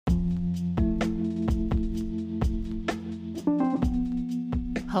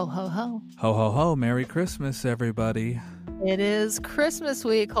Ho, ho, ho. Ho, ho, ho. Merry Christmas, everybody. It is Christmas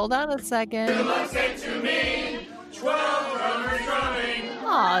week. Hold on a second. Good luck sent to me. 12 drummers drumming.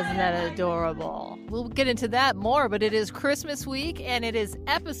 Aw, isn't that adorable? We'll get into that more, but it is Christmas week, and it is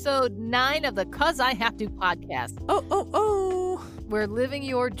episode 9 of the 'Cause I Have To podcast. Oh. Where living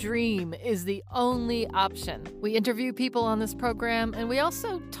your dream is the only option. We interview people on this program, and we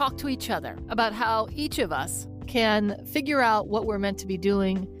also talk to each other about how each of us can figure out what we're meant to be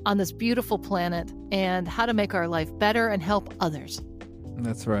doing on this beautiful planet and how to make our life better and help others.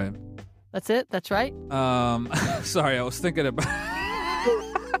 That's right. That's it? That's right? Sorry, I was thinking about...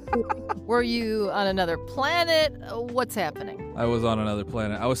 Were you on another planet? What's happening? I was on another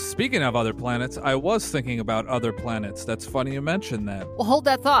planet. I was speaking of other planets. I was thinking about other planets. That's funny you mentioned that. Well, hold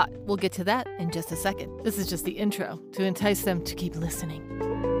that thought. We'll get to that in just a second. This is just the intro to entice them to keep listening.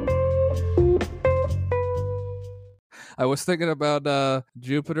 I was thinking about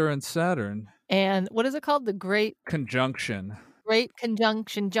Jupiter and Saturn. And what is it called? The Great Conjunction.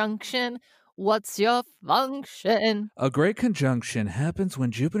 Junction. What's your function? A great conjunction happens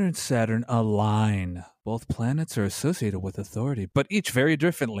when Jupiter and Saturn align. Both planets are associated with authority, but each very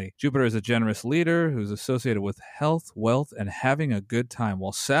differently. Jupiter is a generous leader who's associated with health, wealth, and having a good time,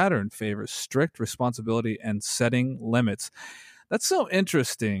 while Saturn favors strict responsibility and setting limits. That's so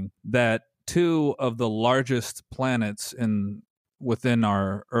interesting that two of the largest planets within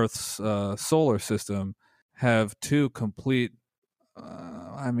our Earth's solar system have two complete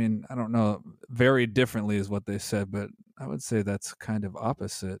I don't know, very differently is what they said, but I would say that's kind of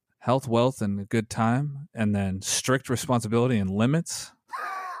opposite. Health, wealth, and a good time, and then strict responsibility and limits.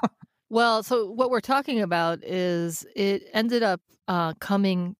 Well, so what we're talking about is it ended up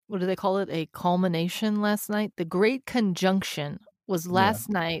coming, what do they call it? A culmination last night. The Great Conjunction was last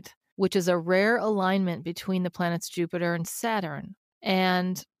night, which is a rare alignment between the planets Jupiter and Saturn.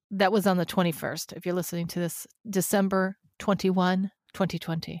 And that was on the 21st. If you're listening to this, December 21,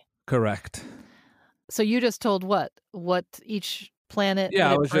 2020. Correct. So you just told what each planet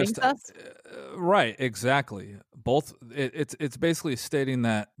brings us? Right, exactly. Both it's basically stating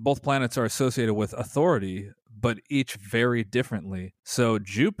that both planets are associated with authority, but each very differently. So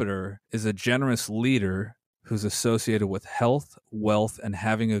Jupiter is a generous leader who's associated with health, wealth, and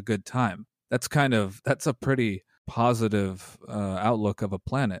having a good time. That's a pretty positive outlook of a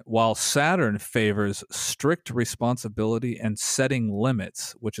planet, while Saturn favors strict responsibility and setting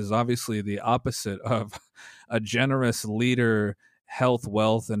limits, which is obviously the opposite of a generous leader, health,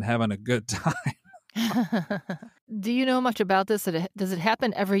 wealth, and having a good time. Do you know much about this? Does it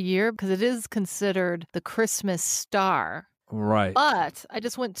happen every year? Because it is considered the Christmas star. Right. But I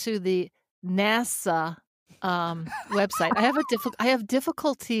just went to the NASA website. I have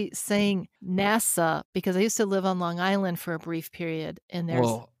difficulty saying NASA because I used to live on Long Island for a brief period, and there's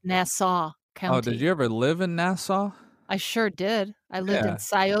Nassau County. Oh, did you ever live in Nassau? I sure did. I lived in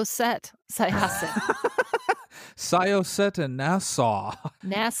Syosset and Nassau.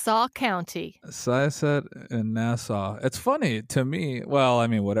 Nassau County. Syosset and Nassau. It's funny to me. Well, I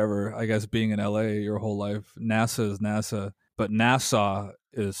mean, whatever. I guess being in LA your whole life, NASA is NASA, but Nassau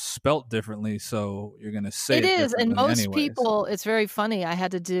is spelt differently, so you're going to say it is, and most anyways. people, it's very funny. I do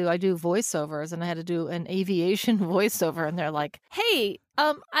voiceovers, and I had to do an aviation voiceover, and they're like, "Hey,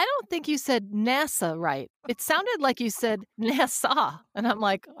 I don't think you said NASA right. It sounded like you said Nassau," and I'm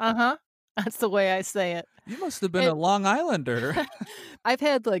like, that's the way I say it. You must have been a Long Islander. I've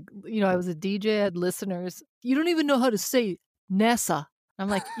had I was a DJ, I had listeners. You don't even know how to say NASA. I'm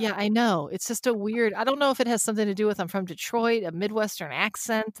like, yeah, I know. It's just a weird, I don't know if it has something to do with I'm from Detroit, a Midwestern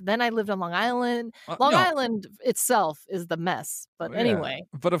accent. Then I lived on Long Island. Island itself is the mess. But anyway.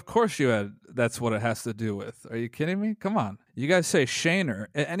 But of course that's what it has to do with. Are you kidding me? Come on. You guys say Shaner.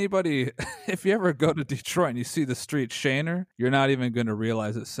 Anybody, if you ever go to Detroit and you see the street Shaner, you're not even going to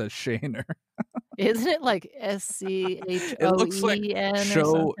realize it says Shaner. Isn't it like SCHOEN It looks like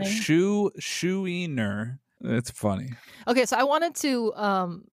Shoeiner. It's funny. Okay, so I wanted to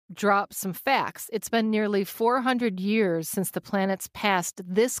drop some facts. It's been nearly 400 years since the planets passed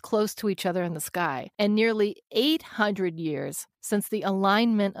this close to each other in the sky, and nearly 800 years since the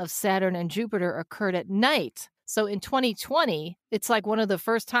alignment of Saturn and Jupiter occurred at night. So in 2020, it's like one of the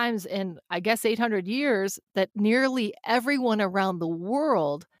first times in, I guess, 800 years that nearly everyone around the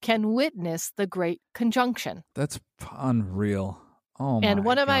world can witness the Great Conjunction. That's unreal. Oh, and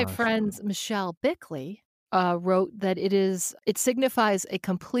one of gosh. my friends, Michelle Bickley, wrote that it signifies a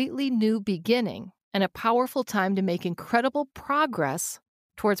completely new beginning and a powerful time to make incredible progress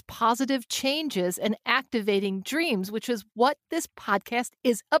towards positive changes and activating dreams, which is what this podcast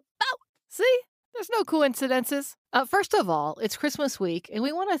is about. See? There's no coincidences. First of all, it's Christmas week, and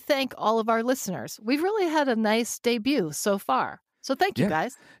we want to thank all of our listeners. We've really had a nice debut so far. So thank you,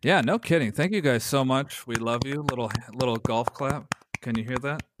 guys. Yeah, no kidding. Thank you guys so much. We love you. Little golf clap. Can you hear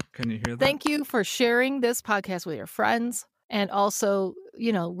that? Thank you for sharing this podcast with your friends and also,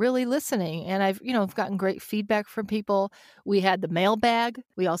 really listening. And I've gotten great feedback from people. We had the mailbag.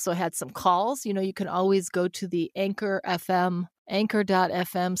 We also had some calls. You can always go to the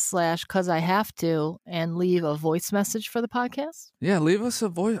anchor.fm/cause I have to and leave a voice message for the podcast. Yeah, leave us a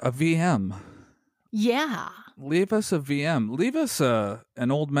VM. Yeah. Leave us a VM. Leave us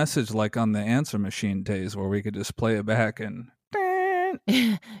an old message like on the answer machine days where we could just play it back and...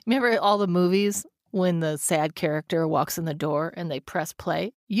 Remember all the movies when the sad character walks in the door and they press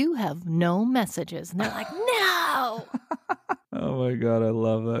play? You have no messages. And they're like, no! Oh my God, I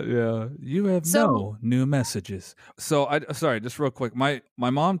love that. Yeah. You have no new messages. So, sorry, just real quick. My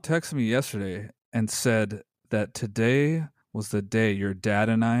mom texted me yesterday and said that today was the day your dad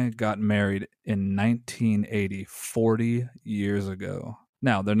and I got married in 1980, 40 years ago.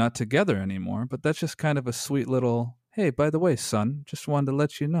 Now, they're not together anymore, but that's just kind of a sweet little, hey, by the way, son, just wanted to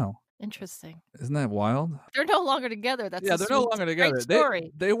let you know. Interesting. Isn't that wild? They're no longer together. They're no longer together. Great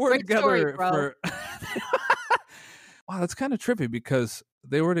story. They were great together story, for... Wow, that's kind of trippy because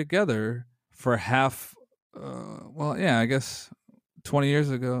they were together for half, I guess 20 years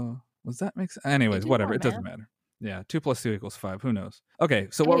ago. Was that make sense? Anyways, whatever. It doesn't matter. Yeah, 2 + 2 = 5. Who knows? Okay,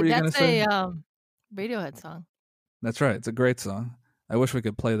 so what were you going to say? That's a Radiohead song. That's right. It's a great song. I wish we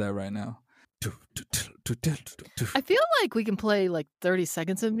could play that right now. I feel like we can play like 30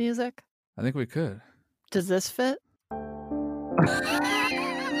 seconds of music. I think we could. Does this fit?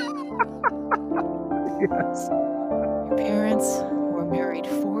 Yes. Your parents were married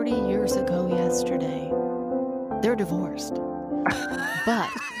 40 years ago yesterday. They're divorced. But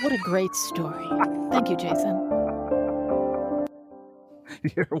what a great story. Thank you, Jason.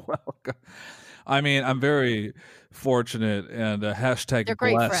 You're welcome. I mean, I'm very fortunate and hashtag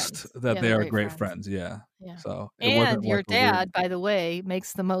blessed that they are great friends. Yeah. So and your dad, by the way,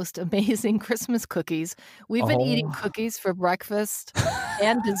 makes the most amazing Christmas cookies. We've been eating cookies for breakfast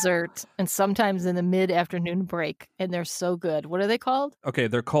and dessert, and sometimes in the mid-afternoon break, and they're so good. What are they called? Okay,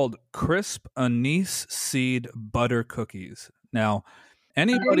 they're called crisp anise seed butter cookies. Now,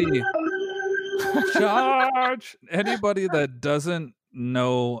 anybody that doesn't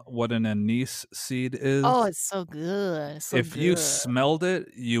know what an anise seed is. Oh, it's so good. If you smelled it,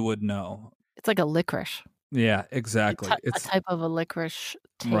 you would know. It's like a licorice. Yeah, exactly. It's a type of a licorice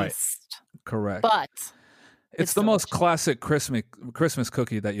taste. Right. Correct. But it's the most classic Christmas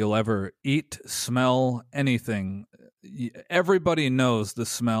cookie that you'll ever eat, smell, anything. Everybody knows the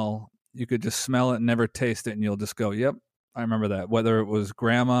smell. You could just smell it, never taste it, and you'll just go, yep, I remember that. Whether it was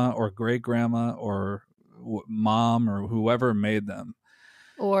grandma or great-grandma or mom or whoever made them.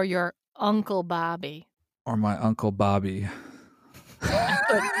 Or your Uncle Bobby. Or my Uncle Bobby. I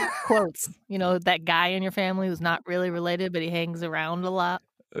put quotes. That guy in your family who's not really related, but he hangs around a lot.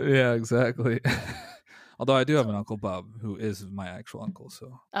 Yeah, exactly. Although I do have an Uncle Bob who is my actual uncle.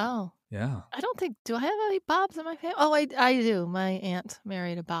 So. Oh. Yeah. Do I have any Bobs in my family? Oh, I do. My aunt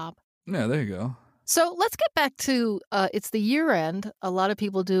married a Bob. Yeah, there you go. So let's get back to, it's the year end. A lot of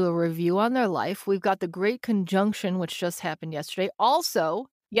people do a review on their life. We've got the Great Conjunction, which just happened yesterday. Also,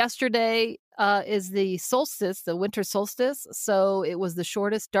 yesterday is the solstice, the winter solstice. So it was the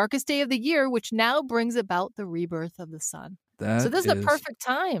shortest, darkest day of the year, which now brings about the rebirth of the sun. So this is a perfect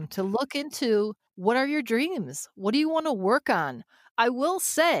time to look into what are your dreams? What do you want to work on? I will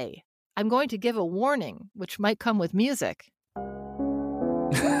say, I'm going to give a warning, which might come with music.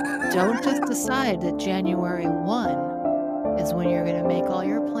 Don't just decide that January 1 is when you're going to make all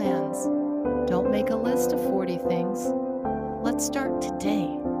your plans. Don't make a list of 40 things. Let's start today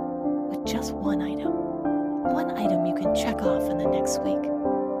with just one item. One item you can check off in the next week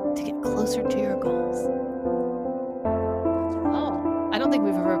to get closer to your goals. Oh, I don't think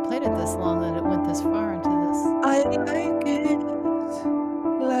we've ever played it this long and it went this far into this. I like it.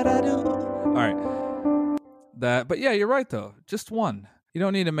 Let I do. All right. But yeah, you're right though. Just one. You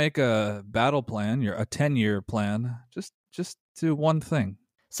don't need to make a battle plan, a 10-year plan. Just do one thing.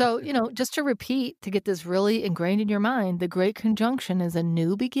 So, just to repeat, to get this really ingrained in your mind, the Great Conjunction is a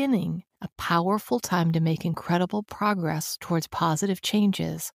new beginning, a powerful time to make incredible progress towards positive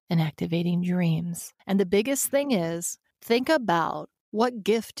changes and activating dreams. And the biggest thing is, think about what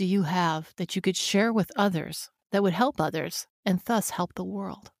gift do you have that you could share with others that would help others and thus help the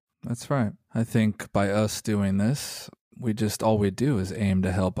world. That's right. I think by us doing this, all we do is aim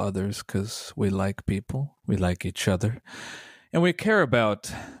to help others because we like people, we like each other, And we care about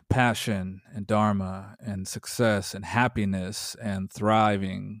passion and dharma and success and happiness and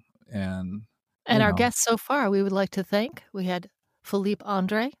thriving and, And our guests so far, we would like to thank. We had Philippe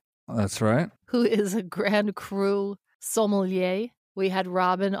Andre. That's right. Who is a Grand Cru sommelier. We had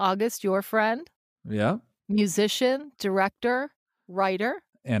Robin August, your friend. Yeah. Musician, director, writer.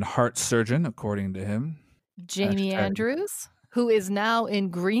 And heart surgeon, according to him. Jamie Andrews, who is now in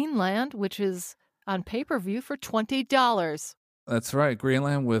Greenland, which is on pay-per-view for $20. That's right.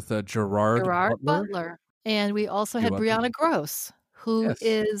 Greenland with Gerard Butler. And we also had Brianna Gross, who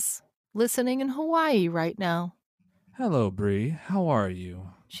is listening in Hawaii right now. Hello, Bree. How are you?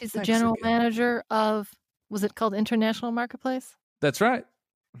 She's the general manager of, was it called International Marketplace? That's right.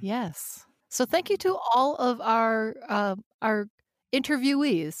 Yes. So thank you to all of our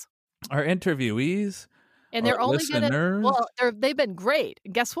interviewees. Our interviewees. And they're only going to, they've been great.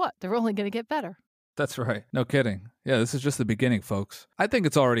 Guess what? They're only going to get better. That's right. No kidding. Yeah, this is just the beginning, folks. I think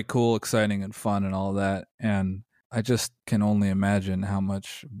it's already cool, exciting, and fun and all that. And I just can only imagine how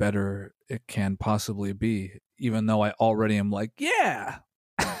much better it can possibly be, even though I already am like, yeah.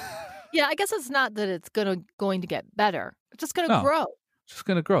 Yeah, I guess it's not that it's going to get better. It's just going to grow. It's just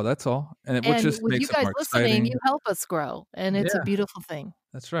going to grow. That's all. And which just with makes you guys it more listening, exciting. You help us grow. And it's a beautiful thing.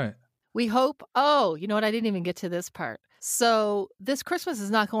 That's right. We hope, you know what? I didn't even get to this part. So this Christmas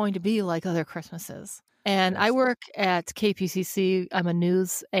is not going to be like other Christmases. And I work at KPCC. I'm a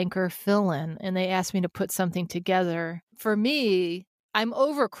news anchor fill-in, and they asked me to put something together. For me, I'm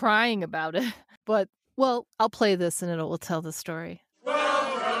over crying about it, but, well, I'll play this and it will tell the story.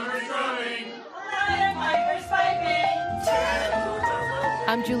 12 drummers drumming.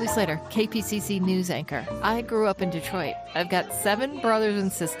 I'm Julie Slater, KPCC news anchor. I grew up in Detroit. I've got 7 brothers and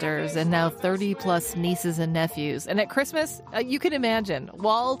sisters and now 30 plus nieces and nephews. And at Christmas, you can imagine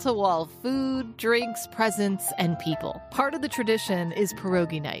wall-to-wall food, drinks, presents, and people. Part of the tradition is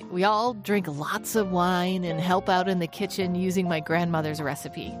pierogi night. We all drink lots of wine and help out in the kitchen using my grandmother's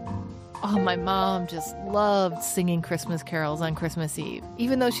recipe. Oh, my mom just loved singing Christmas carols on Christmas Eve.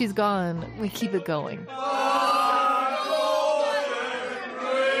 Even though she's gone, we keep it going.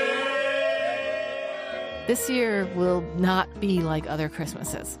 This year will not be like other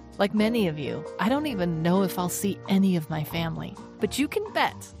Christmases. Like many of you, I don't even know if I'll see any of my family. But you can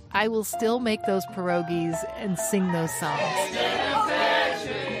bet I will still make those pierogies and sing those songs.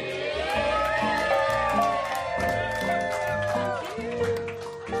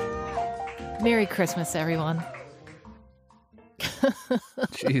 Merry Christmas, everyone.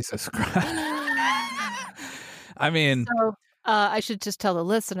 Jesus Christ. I mean... So, I should just tell the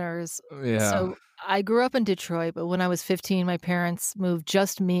listeners. Yeah. So I grew up in Detroit, but when I was 15, my parents moved,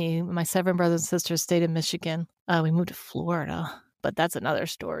 just me. My 7 brothers and sisters stayed in Michigan. We moved to Florida, but that's another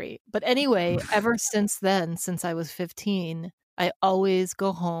story. But anyway, ever since then, since I was 15, I always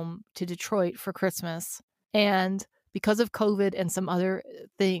go home to Detroit for Christmas. And because of COVID and some other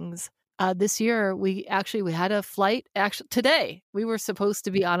things, this year we had a flight. Actually, today we were supposed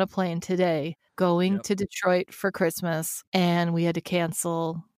to be on a plane today going to Detroit for Christmas, and we had to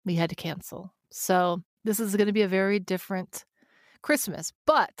cancel. So this is going to be a very different Christmas.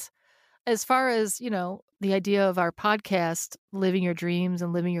 But as far as, the idea of our podcast, Living Your Dreams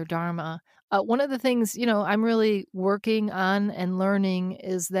and Living Your Dharma, one of the things, I'm really working on and learning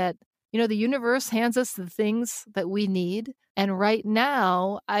is that, the universe hands us the things that we need. And right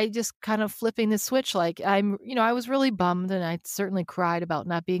now, I just kind of flipping the switch. Like I was really bummed and I certainly cried about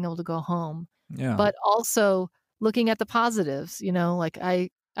not being able to go home. Yeah. But also looking at the positives, like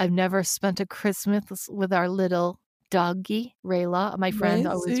I've never spent a Christmas with our little doggie, Rayla. My friend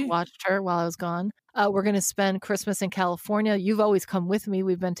always watched her while I was gone. We're going to spend Christmas in California. You've always come with me.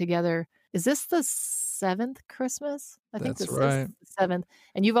 We've been together. Is this the 7th Christmas? I think this is the 7th.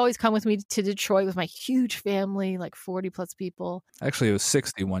 And you've always come with me to Detroit with my huge family, like 40 plus people. Actually, it was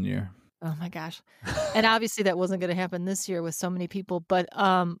 60 one year. Oh my gosh. And obviously that wasn't going to happen this year with so many people. But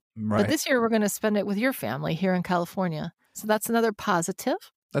this year we're going to spend it with your family here in California. So that's another positive.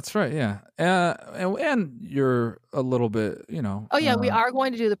 That's right, yeah. And you're a little bit, Oh, yeah, we are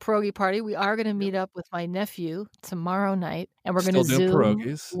going to do the pierogi party. We are going to meet up with my nephew tomorrow night, and we're going to Zoom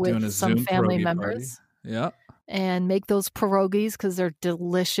pierogies, with some family members. Party. Yeah. And make those pierogies because they're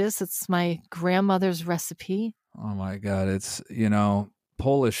delicious. It's my grandmother's recipe. Oh, my God. It's,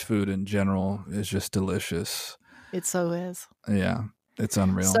 Polish food in general is just delicious. It so is. Yeah, it's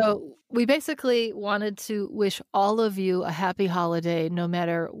unreal. So we basically wanted to wish all of you a happy holiday, no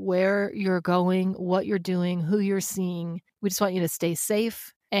matter where you're going, what you're doing, who you're seeing. We just want you to stay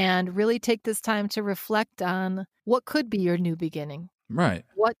safe and really take this time to reflect on what could be your new beginning. Right.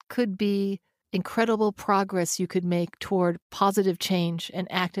 What could be incredible progress you could make toward positive change and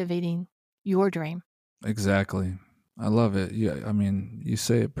activating your dream. Exactly. I love it. You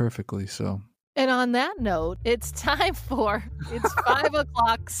say it perfectly, so. And on that note, it's time for It's 5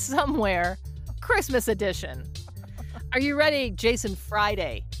 o'clock somewhere, Christmas edition. Are you ready, Jason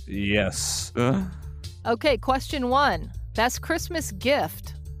Friday? Yes. Okay, question 1. Best Christmas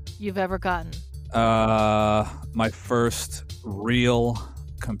gift you've ever gotten? My first real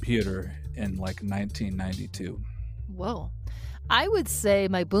computer in like 1992. Whoa. I would say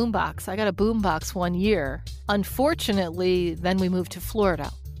my boombox. I got a boombox one year. Unfortunately, then we moved to Florida.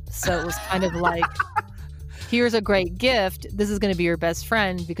 So it was kind of like, here's a great gift. This is going to be your best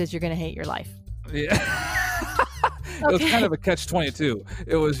friend because you're going to hate your life. Yeah. It was kind of a catch-22.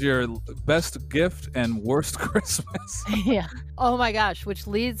 It was your best gift and worst Christmas. Yeah. Oh my gosh, which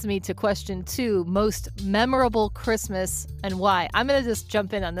leads me to question 2, most memorable Christmas and why. I'm going to just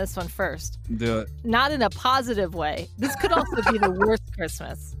jump in on this one first. Do it. Not in a positive way. This could also be the worst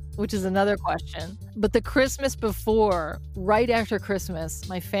Christmas, which is another question. But the Christmas before, right after Christmas,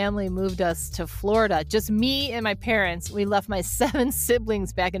 my family moved us to Florida. Just me and my parents. We left my 7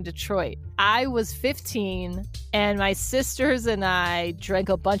 siblings back in Detroit. I was 15, and my sisters and I drank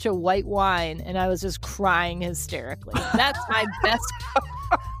a bunch of white wine, and I was just crying hysterically. That's my best,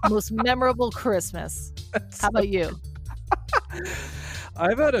 most memorable Christmas. How about you?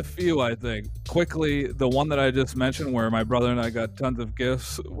 I've had a few, I think. Quickly, the one that I just mentioned where my brother and I got tons of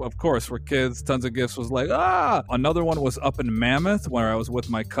gifts. Of course, we're kids, tons of gifts was like, Another one was up in Mammoth where I was with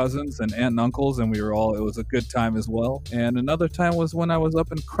my cousins and aunt and uncles, and it was a good time as well. And another time was when I was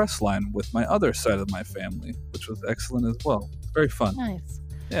up in Crestline with my other side of my family, which was excellent as well. Very fun. Nice.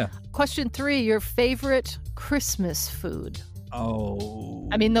 Yeah. Question 3, your favorite Christmas food? Oh.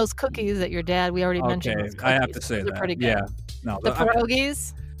 I mean, those cookies that your dad, we already mentioned. Those cookies. I have to say those that. are pretty good. Yeah. No, the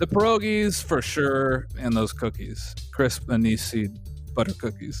pierogies? The pierogies for sure, and those cookies. Crisp anise seed butter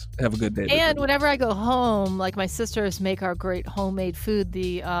cookies. Have a good day. And whenever I go home, like my sisters make our great homemade food,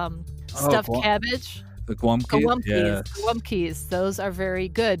 the stuffed cabbage. The guamkis? Yes. Guamkis. Those are very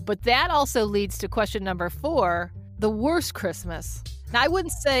good. But that also leads to question number 4, the worst Christmas. Now, I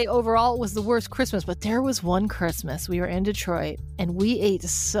wouldn't say overall it was the worst Christmas, but there was one Christmas. We were in Detroit, and we ate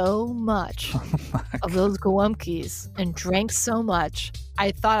so much of those guamkis and drank so much,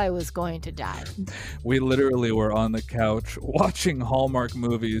 I thought I was going to die. We literally were on the couch watching Hallmark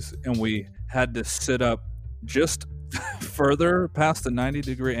movies, and we had to sit up just further past the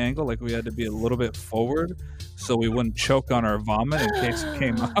 90-degree angle, like we had to be a little bit forward so we wouldn't choke on our vomit in case it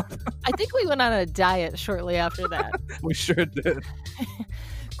came up. I think we went on a diet shortly after that. We sure did.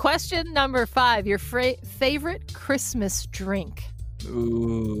 Question number 5, your favorite Christmas drink?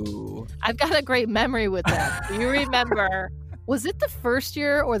 Ooh. I've got a great memory with that. Do you remember, was it the first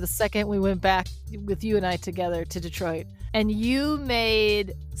year or the second we went back with you and I together to Detroit? And you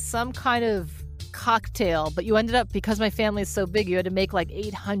made some kind of cocktail, but you ended up, because my family is so big, you had to make like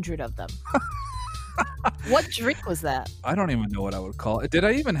 800 of them. What drink was that? I don't even know what I would call it. Did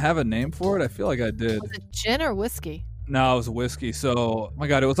I even have a name for it? I feel like I did. Was it gin or whiskey? No, it was whiskey. So, oh my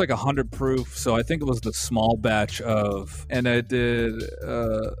God, it was like 100 proof. So I think it was the small batch and I did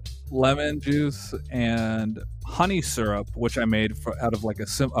lemon juice and honey syrup, which I made out of like a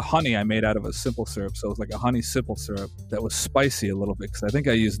honey I made out of a simple syrup. So it was like a honey simple syrup that was spicy a little bit because I think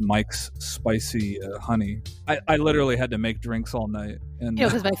I used Mike's spicy honey. I literally had to make drinks all night. And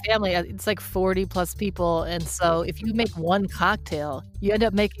because my family, it's like 40 plus people. And so if you make one cocktail, you end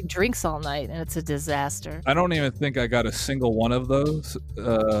up making drinks all night and it's a disaster. I don't even think I got a single one of those.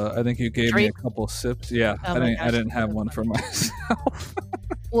 I think you gave me a couple sips. Yeah, I didn't have one for myself.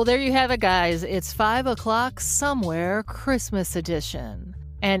 Well, there you have it, guys. It's 5 o'clock somewhere, Christmas edition.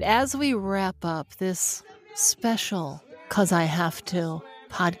 And as we wrap up this special 'Cause I Have to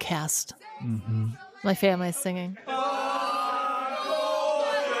podcast, my family's singing.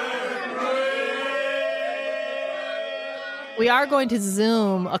 We are going to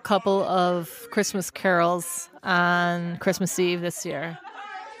Zoom a couple of Christmas carols on Christmas Eve this year.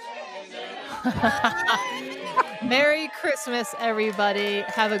 Merry Christmas, everybody.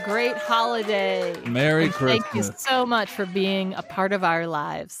 Have a great holiday. Merry Christmas. Thank you so much for being a part of our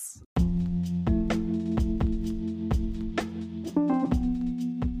lives.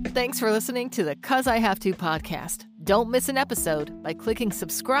 Thanks for listening to the 'Cause I Have to podcast. Don't miss an episode by clicking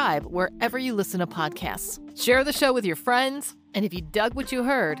subscribe wherever you listen to podcasts. Share the show with your friends, and if you dug what you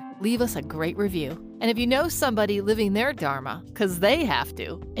heard, leave us a great review. And if you know somebody living their dharma, 'cause they have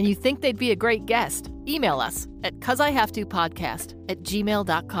to, and you think they'd be a great guest, email us at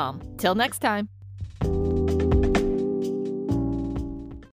 'causeIhavetopodcast@gmail.com. Till next time.